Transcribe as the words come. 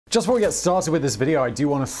Just before we get started with this video, I do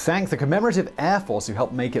want to thank the Commemorative Air Force who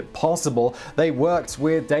helped make it possible. They worked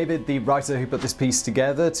with David, the writer who put this piece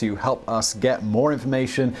together, to help us get more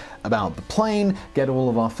information about the plane, get all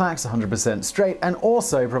of our facts 100% straight, and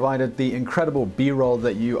also provided the incredible B-roll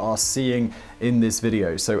that you are seeing in this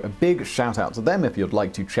video. So a big shout out to them. If you'd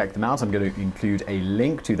like to check them out, I'm going to include a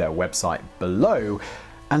link to their website below.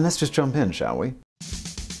 And let's just jump in, shall we?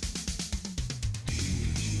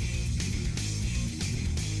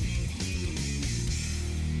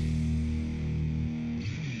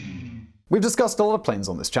 We've discussed a lot of planes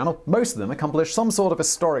on this channel. Most of them accomplish some sort of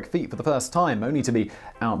historic feat for the first time, only to be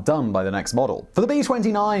outdone by the next model. For the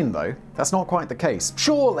B-29, though, that's not quite the case.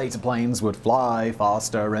 Sure, later planes would fly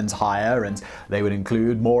faster and higher, and they would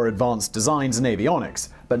include more advanced designs and avionics,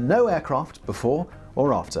 but no aircraft before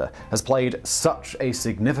or after has played such a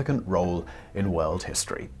significant role in world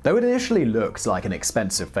history. Though it initially looked like an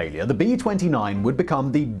expensive failure, the B-29 would become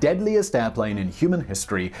the deadliest airplane in human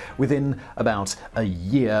history within about a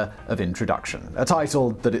year of introduction, a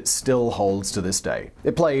title that it still holds to this day.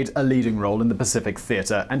 It played a leading role in the Pacific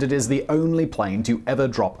theater, and it is the only plane to ever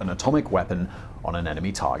drop an atomic weapon on an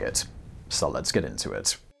enemy target. So let's get into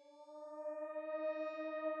it.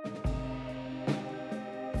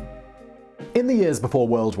 In the years before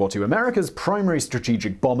World War II, America's primary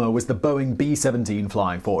strategic bomber was the Boeing B-17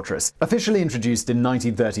 Flying Fortress. Officially introduced in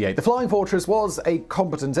 1938, the Flying Fortress was a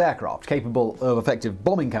competent aircraft capable of effective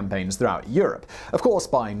bombing campaigns throughout Europe. Of course,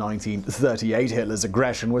 by 1938, Hitler's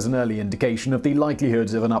aggression was an early indication of the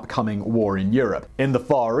likelihood of an upcoming war in Europe. In the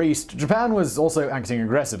Far East, Japan was also acting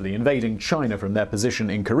aggressively, invading China from their position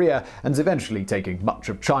in Korea and eventually taking much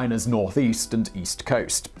of China's northeast and east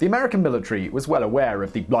coast. The American military was well aware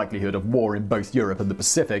of the likelihood of war in both Europe and the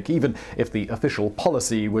Pacific, even if the official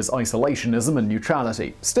policy was isolationism and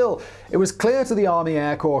neutrality. Still, it was clear to the Army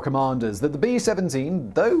Air Corps commanders that the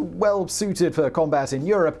B-17, though well suited for combat in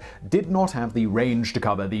Europe, did not have the range to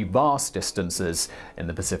cover the vast distances in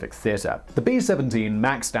the Pacific theater. The B-17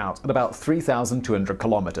 maxed out at about 3,200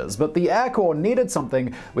 kilometers, but the Air Corps needed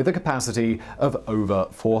something with a capacity of over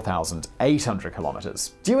 4,800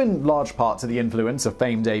 kilometers. Due in large part to the influence of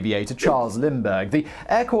famed aviator Charles Lindbergh, the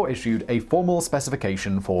Air Corps issued a formal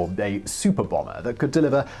specification for a super bomber that could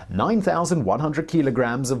deliver 9,100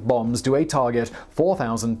 kilograms of bombs to a target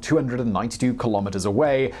 4,292 kilometers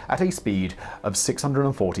away at a speed of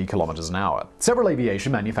 640 kilometers an hour. Several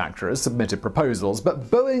aviation manufacturers submitted proposals, but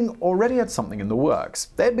Boeing already had something in the works.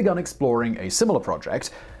 They had begun exploring a similar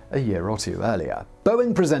project a year or two earlier.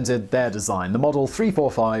 Boeing presented their design, the Model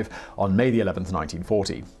 345, on May 11,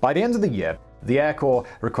 1940. By the end of the year, the Air Corps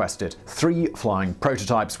requested 3 flying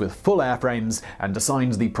prototypes with full airframes and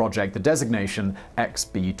assigned the project the designation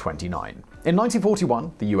XB-29. In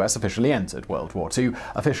 1941, the US officially entered World War II,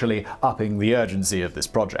 officially upping the urgency of this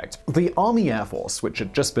project. The Army Air Force, which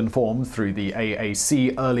had just been formed through the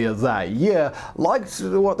AAC earlier that year, liked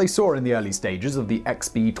what they saw in the early stages of the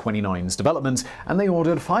XB-29's development, and they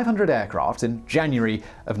ordered 500 aircraft in January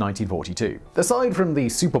of 1942. Aside from the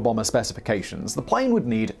super bomber specifications, the plane would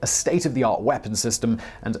need a state-of-the-art weapon system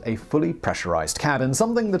and a fully pressurized cabin,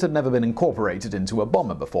 something that had never been incorporated into a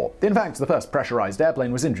bomber before. In fact, the first pressurized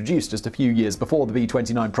airplane was introduced just a few years before the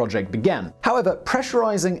B-29 project began. However,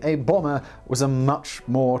 pressurizing a bomber was a much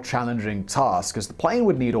more challenging task, as the plane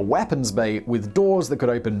would need a weapons bay with doors that could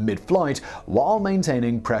open mid-flight while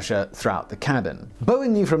maintaining pressure throughout the cabin.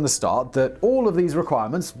 Boeing knew from the start that all of these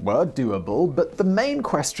requirements were doable, but the main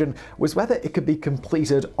question was whether it could be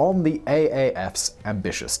completed on the AAF's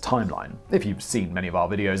ambitious timeline. If you've seen many of our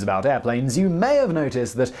videos about airplanes, you may have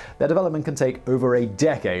noticed that their development can take over a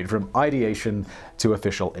decade from ideation to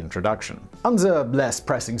official introduction. Under less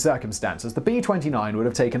pressing circumstances, the B-29 would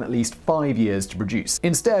have taken at least 5 years to produce.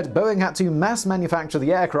 Instead, Boeing had to mass manufacture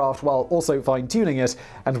the aircraft while also fine-tuning it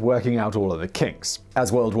and working out all of the kinks.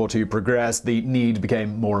 As World War II progressed, the need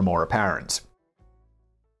became more and more apparent.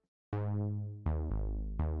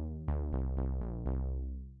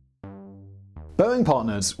 Boeing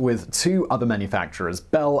partnered with 2 other manufacturers,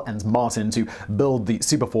 Bell and Martin, to build the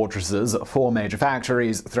Superfortresses at 4 major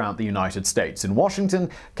factories throughout the United States in Washington,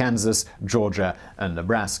 Kansas, Georgia, and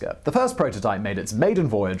Nebraska. The first prototype made its maiden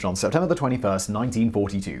voyage on September 21,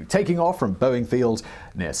 1942, taking off from Boeing Field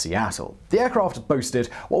near Seattle. The aircraft boasted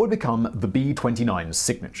what would become the B-29's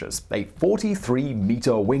signatures: a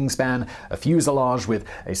 43-meter wingspan, a fuselage with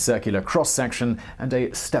a circular cross-section, and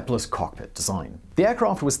a stepless cockpit design. The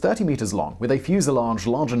aircraft was 30 meters long, with a fuselage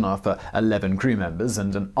large enough for 11 crew members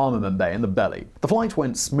and an armament bay in the belly. The flight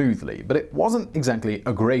went smoothly, but it wasn't exactly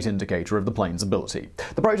a great indicator of the plane's ability.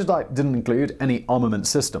 The prototype didn't include any armament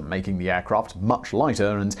system, making the aircraft much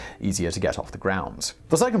lighter and easier to get off the ground.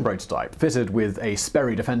 The second prototype, fitted with a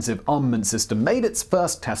Sperry defensive armament system, made its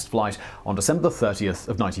first test flight on December 30th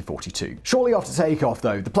of 1942. Shortly after takeoff,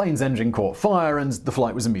 though, the plane's engine caught fire and the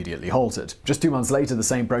flight was immediately halted. Just 2 months later, the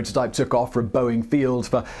same prototype took off from Boeing Field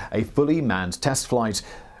for a fully manned test flight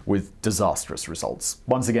with disastrous results.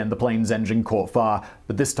 Once again, the plane's engine caught fire,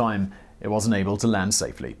 but this time it wasn't able to land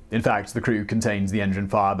safely. In fact, the crew contained the engine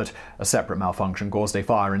fire, but a separate malfunction caused a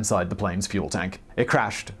fire inside the plane's fuel tank. It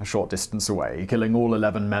crashed a short distance away, killing all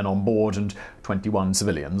 11 men on board and 21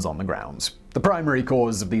 civilians on the ground. The primary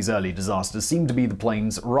cause of these early disasters seemed to be the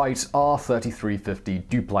plane's Wright R-3350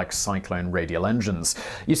 duplex cyclone radial engines.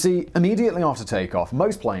 You see, immediately after takeoff,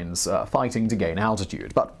 most planes are fighting to gain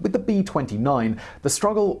altitude, but with the B-29, the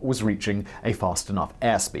struggle was reaching a fast enough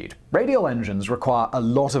airspeed. Radial engines require a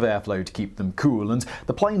lot of airflow to keep them cool, and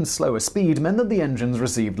the plane's slower speed meant that the engines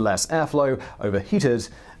received less airflow, overheated,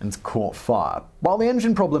 and caught fire. While the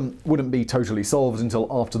engine problem wouldn't be totally solved until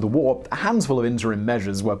after the war, a handful of interim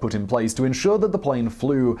measures were put in place to ensure that the plane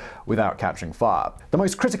flew without catching fire. The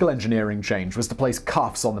most critical engineering change was to place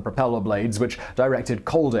cuffs on the propeller blades, which directed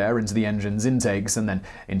cold air into the engine's intakes and then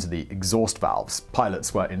into the exhaust valves.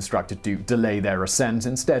 Pilots were instructed to delay their ascent,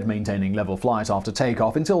 instead maintaining level flight after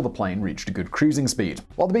takeoff until the plane reached a good cruising speed.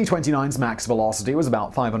 While the B-29's max velocity was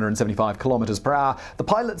about 575 km per hour, the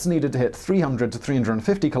pilots needed to hit 300 to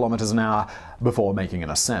 350 km an hour before making an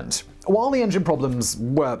ascent. While the engine problems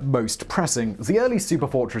were most pressing, the early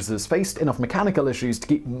Superfortresses faced enough mechanical issues to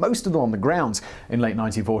keep most of them on the ground. In late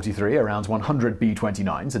 1943, around 100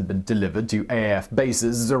 B-29s had been delivered to AAF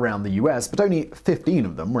bases around the US, but only 15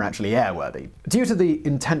 of them were actually airworthy. Due to the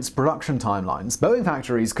intense production timelines, Boeing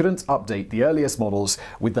factories couldn't update the earliest models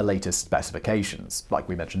with the latest specifications. Like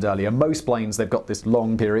we mentioned earlier, most planes, they've got this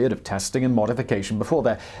long period of testing and modification before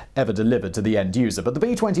they're ever delivered to the end user, but the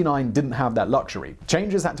B-29 didn't have that luxury.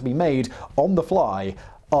 Changes had to be made on the fly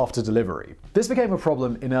after delivery. This became a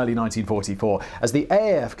problem in early 1944, as the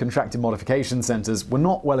AAF contracted modification centers were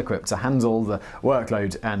not well equipped to handle the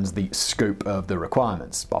workload and the scope of the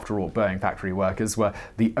requirements. After all, Boeing factory workers were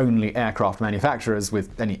the only aircraft manufacturers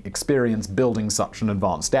with any experience building such an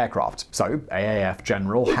advanced aircraft. So, AAF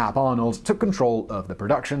General Hap Arnold took control of the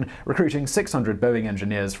production, recruiting 600 Boeing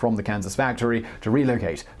engineers from the Kansas factory to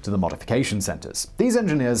relocate to the modification centers. These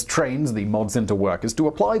engineers trained the mod center workers to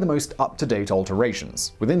apply the most up-to-date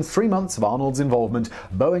alterations. Within 3 months of Arnold's involvement,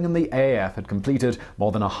 Boeing and the AAF had completed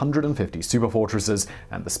more than 150 Superfortresses,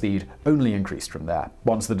 and the speed only increased from there.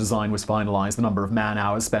 Once the design was finalized, the number of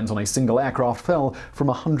man-hours spent on a single aircraft fell from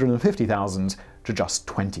 150,000 to just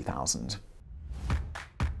 20,000.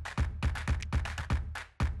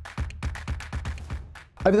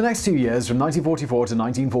 Over the next 2 years, from 1944 to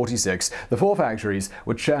 1946, the four factories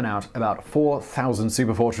would churn out about 4,000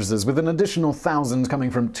 Superfortresses, with an additional 1,000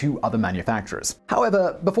 coming from 2 other manufacturers.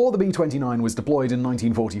 However, before the B-29 was deployed in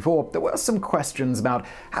 1944, there were some questions about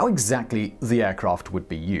how exactly the aircraft would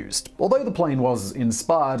be used. Although the plane was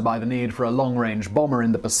inspired by the need for a long-range bomber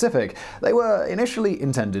in the Pacific, they were initially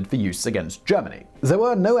intended for use against Germany. There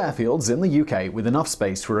were no airfields in the UK with enough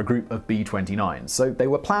space for a group of B-29s, so they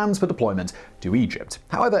were planned for deployment to Egypt.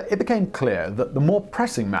 However, it became clear that the more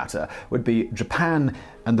pressing matter would be Japan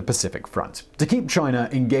and the Pacific Front. To keep China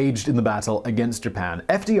engaged in the battle against Japan,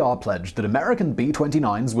 FDR pledged that American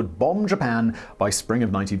B-29s would bomb Japan by spring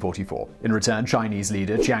of 1944. In return, Chinese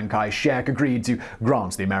leader Chiang Kai-shek agreed to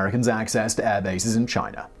grant the Americans access to air bases in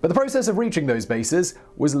China. But the process of reaching those bases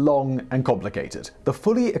was long and complicated. The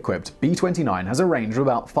fully equipped B-29 has a range of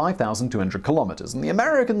about 5,200 kilometers, and the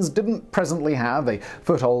Americans didn't presently have a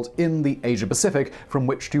foothold in the Asia-Pacific from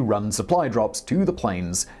which to run supply drops to the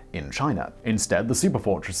planes in China. Instead, the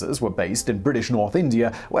Superfortresses were based in British North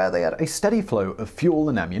India, where they had a steady flow of fuel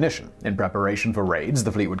and ammunition. In preparation for raids,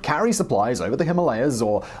 the fleet would carry supplies over the Himalayas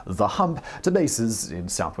or the Hump to bases in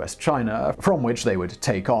southwest China, from which they would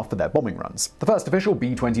take off for their bombing runs. The first official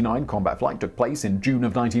B-29 combat flight took place in June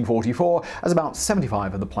of 1944, as about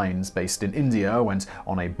 75 of the planes based in India went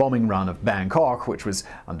on a bombing run of Bangkok, which was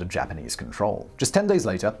under Japanese control. Just 10 days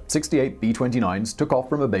later, 68 B-29s took off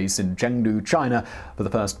from a base in Chengdu, China, for the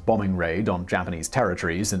first first bombing raid on Japanese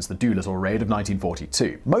territory since the Doolittle raid of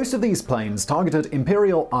 1942. Most of these planes targeted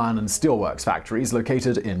Imperial Iron and Steelworks factories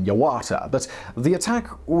located in Yawata, but the attack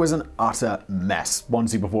was an utter mess. One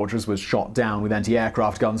Superfortress was shot down with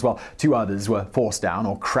anti-aircraft guns, while 2 others were forced down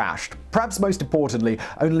or crashed. Perhaps most importantly,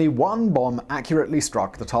 only one bomb accurately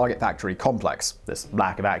struck the target factory complex. This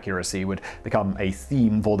lack of accuracy would become a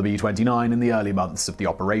theme for the B-29 in the early months of the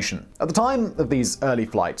operation. At the time of these early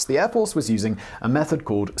flights, the Air Force was using a method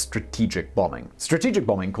called strategic bombing. Strategic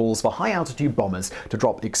bombing calls for high-altitude bombers to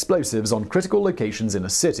drop explosives on critical locations in a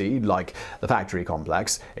city, like the factory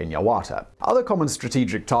complex in Yawata. Other common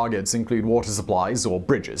strategic targets include water supplies or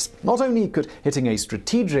bridges. Not only could hitting a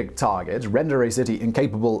strategic target render a city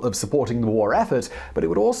incapable of supporting the war effort, but it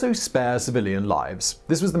would also spare civilian lives.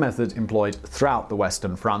 This was the method employed throughout the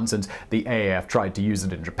Western Front, and the AAF tried to use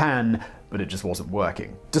it in Japan, but it just wasn't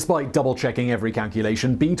working. Despite double-checking every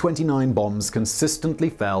calculation, B-29 bombs consistently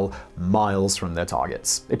fell miles from their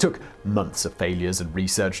targets. It took months of failures and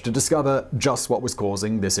research to discover just what was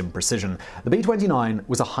causing this imprecision. The B-29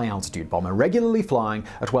 was a high-altitude bomber, regularly flying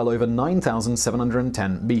at well over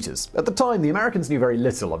 9,710 meters. At the time, the Americans knew very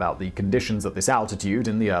little about the conditions at this altitude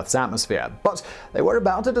in the Earth's atmosphere, but they were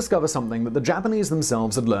about to discover something that the Japanese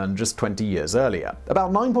themselves had learned just 20 years earlier.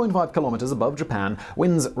 About 9.5 kilometers above Japan,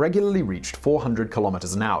 winds regularly reached 400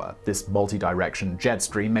 kilometers an hour. This multi-direction jet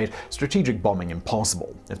stream made strategic bombing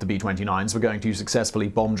impossible. If the B-29s were going to successfully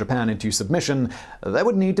bomb Japan into submission, there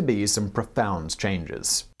would need to be some profound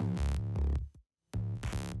changes.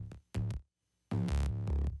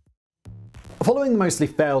 Following the mostly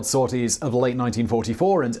failed sorties of late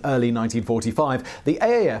 1944 and early 1945, the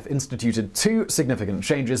AAF instituted 2 significant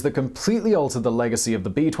changes that completely altered the legacy of the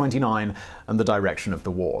B-29 and the direction of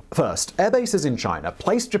the war. First, air bases in China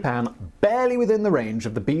placed Japan barely within the range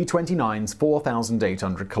of the B-29's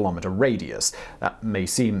 4,800-kilometer radius. That may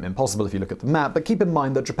seem impossible if you look at the map, but keep in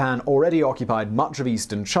mind that Japan already occupied much of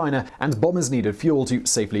eastern China, and bombers needed fuel to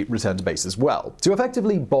safely return to base as well. To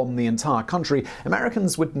effectively bomb the entire country,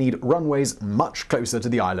 Americans would need runways much closer to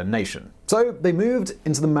the island nation. So they moved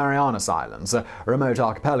into the Marianas Islands, a remote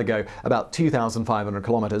archipelago about 2,500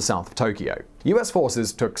 kilometers south of Tokyo. US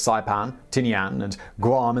forces took Saipan, Tinian, and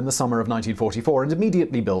Guam in the summer of 1944 and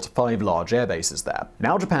immediately built 5 large air bases there.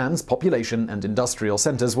 Now Japan's population and industrial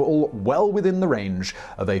centers were all well within the range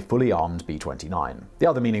of a fully armed B-29. The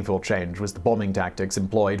other meaningful change was the bombing tactics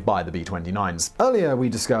employed by the B-29s. Earlier we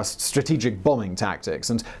discussed strategic bombing tactics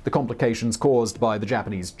and the complications caused by the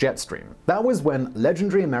Japanese jet stream. That was when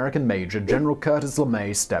legendary American Major General Curtis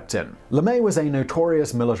LeMay stepped in. LeMay was a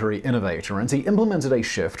notorious military innovator, and he implemented a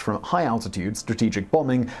shift from high-altitude strategic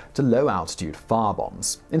bombing to low-altitude fire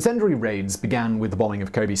bombs. Incendiary raids began with the bombing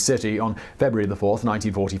of Kobe City on February 4,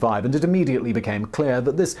 1945, and it immediately became clear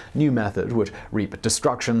that this new method would reap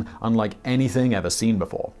destruction unlike anything ever seen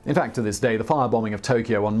before. In fact, to this day, the firebombing of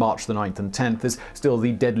Tokyo on March 9th and 10th is still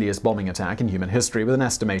the deadliest bombing attack in human history, with an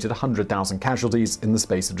estimated 100,000 casualties in the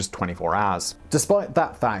space of just 24 hours. Despite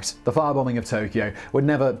that fact, the firebombing of Tokyo would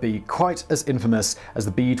never be quite as infamous as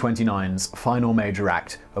the B-29's final major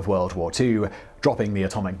act of World War II, dropping the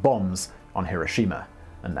atomic bombs on Hiroshima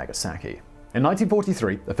and Nagasaki. In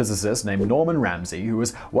 1943, a physicist named Norman Ramsey, who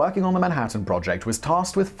was working on the Manhattan Project, was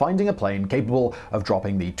tasked with finding a plane capable of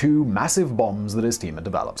dropping the 2 massive bombs that his team had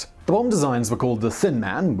developed. The bomb designs were called the Thin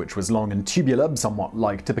Man, which was long and tubular, somewhat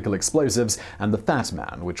like typical explosives, and the Fat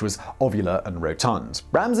Man, which was ovular and rotund.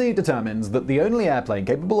 Ramsey determined that the only airplane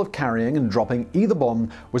capable of carrying and dropping either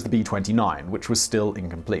bomb was the B-29, which was still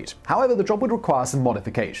incomplete. However, the job would require some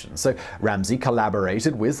modifications, so Ramsey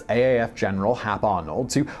collaborated with AAF General Hap Arnold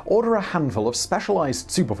to order a handful of specialized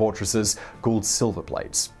superfortresses called silver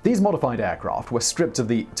plates. These modified aircraft were stripped of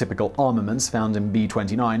the typical armaments found in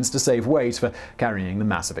B-29s to save weight for carrying the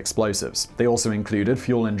massive explosives. They also included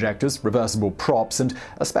fuel injectors, reversible props, and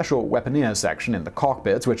a special weaponeer section in the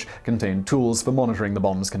cockpit, which contained tools for monitoring the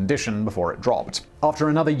bomb's condition before it dropped. After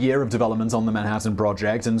another year of development on the Manhattan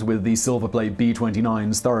Project, and with the silverplate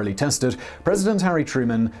B-29s thoroughly tested, President Harry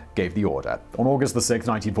Truman gave the order. On August 6,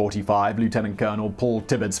 1945, Lieutenant Colonel Paul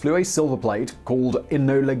Tibbets flew a silverplate called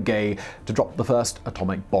Enola Gay to drop the first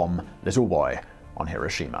atomic bomb, Little Boy, on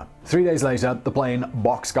Hiroshima. 3 days later, the plane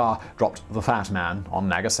Boxcar dropped the Fat Man on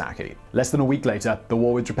Nagasaki. Less than a week later, the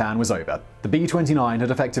war with Japan was over. The B-29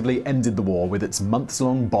 had effectively ended the war with its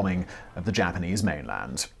months-long bombing of the Japanese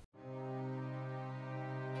mainland.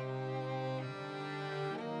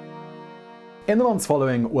 In the months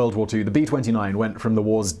following World War II, the B-29 went from the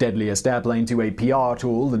war's deadliest airplane to a PR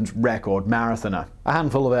tool and record marathoner. A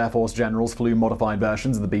handful of Air Force generals flew modified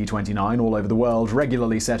versions of the B-29 all over the world,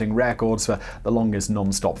 regularly setting records for the longest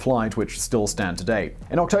non-stop flight, which still stand today.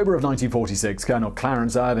 In October of 1946, Colonel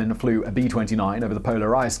Clarence Irvin flew a B-29 over the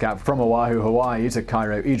polar ice cap from Oahu, Hawaii to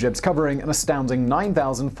Cairo, Egypt, covering an astounding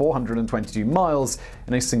 9,422 miles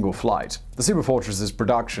in a single flight. The Superfortress's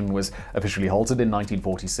production was officially halted in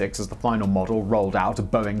 1946 as the final model rolled out of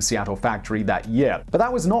Boeing's Seattle factory that year. But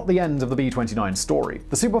that was not the end of the B-29 story.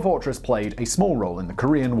 The Superfortress played a small role in the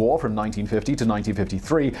Korean War from 1950 to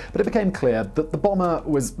 1953, but it became clear that the bomber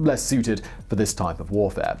was less suited for this type of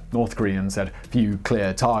warfare. North Koreans had few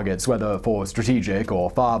clear targets, whether for strategic or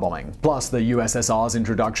firebombing. Plus, the USSR's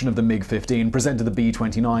introduction of the MiG-15 presented the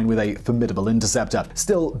B-29 with a formidable interceptor.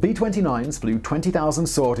 Still, B-29s flew 20,000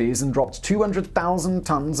 sorties and dropped 200,000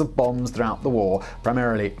 tons of bombs throughout the war,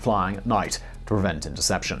 primarily flying at night to prevent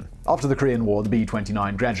interception. After the Korean War, the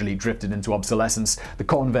B-29 gradually drifted into obsolescence. The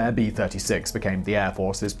Convair B-36 became the Air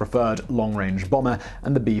Force's preferred long-range bomber,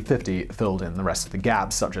 and the B-50 filled in the rest of the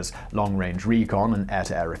gaps, such as long-range recon and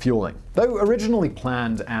air-to-air refueling. Though originally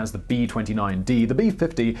planned as the B-29D, the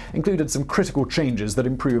B-50 included some critical changes that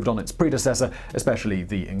improved on its predecessor, especially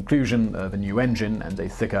the inclusion of a new engine and a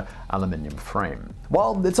thicker aluminium frame.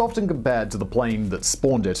 While it's often compared to the plane that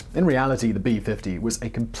spawned it, in reality the B-50 was a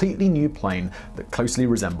completely new plane that closely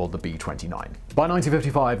resembled the B-29. By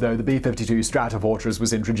 1955, though, the B-52 Superfortress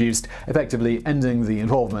was introduced, effectively ending the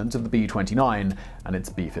involvement of the B-29 and its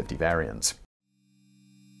B-50 variant.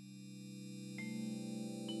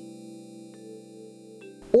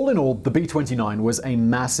 All in all, the B-29 was a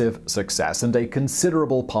massive success and a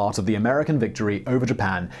considerable part of the American victory over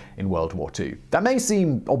Japan in World War II. That may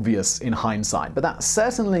seem obvious in hindsight, but that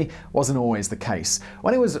certainly wasn't always the case.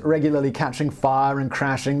 When it was regularly catching fire and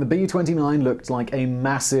crashing, the B-29 looked like a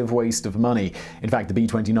massive waste of money. In fact, the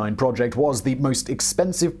B-29 project was the most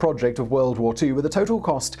expensive project of World War II, with a total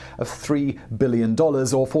cost of $3 billion,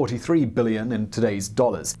 or $43 billion in today's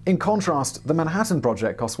dollars. In contrast, the Manhattan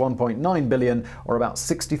Project cost $1.9 billion, or about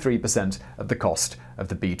 63% of the cost of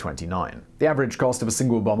the B-29. The average cost of a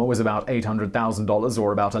single bomber was about $800,000,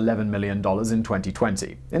 or about $11 million in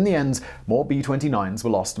 2020. In the end, more B-29s were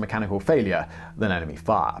lost to mechanical failure than enemy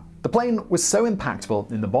fire. The plane was so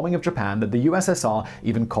impactful in the bombing of Japan that the USSR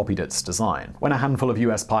even copied its design. When a handful of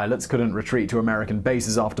US pilots couldn't retreat to American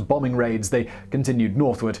bases after bombing raids, they continued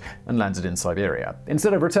northward and landed in Siberia.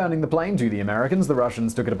 Instead of returning the plane to the Americans, the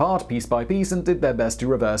Russians took it apart piece by piece and did their best to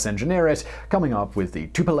reverse engineer it, coming up with the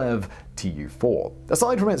Tupolev Tu-4.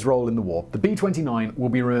 Aside from its role in the war, the B-29 will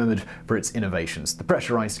be remembered for its innovations: the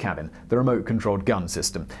pressurized cabin, the remote-controlled gun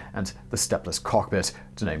system, and the stepless cockpit,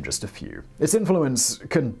 to name just a few. Its influence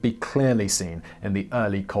can be clearly seen in the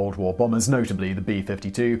early Cold War bombers, notably the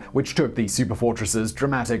B-52, which took the Superfortress's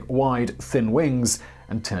dramatic, wide, thin wings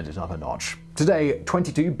and turned it up a notch. Today,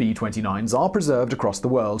 22 B-29s are preserved across the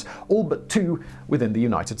world, all but 2 within the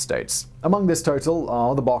United States. Among this total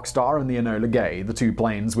are the Bockstar and the Enola Gay, the 2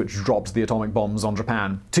 planes which dropped the atomic bombs on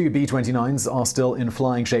Japan. 2 B-29s are still in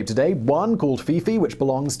flying shape today, one called Fifi, which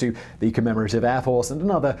belongs to the Commemorative Air Force, and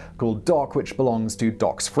another called Doc, which belongs to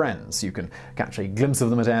Doc's friends. You can catch a glimpse of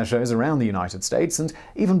them at air shows around the United States and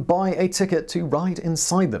even buy a ticket to ride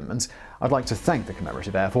inside them. And I'd like to thank the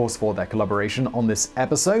Commemorative Air Force for their collaboration on this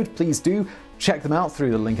episode. Please do check them out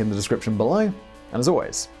through the link in the description below. And as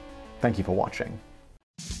always, thank you for watching.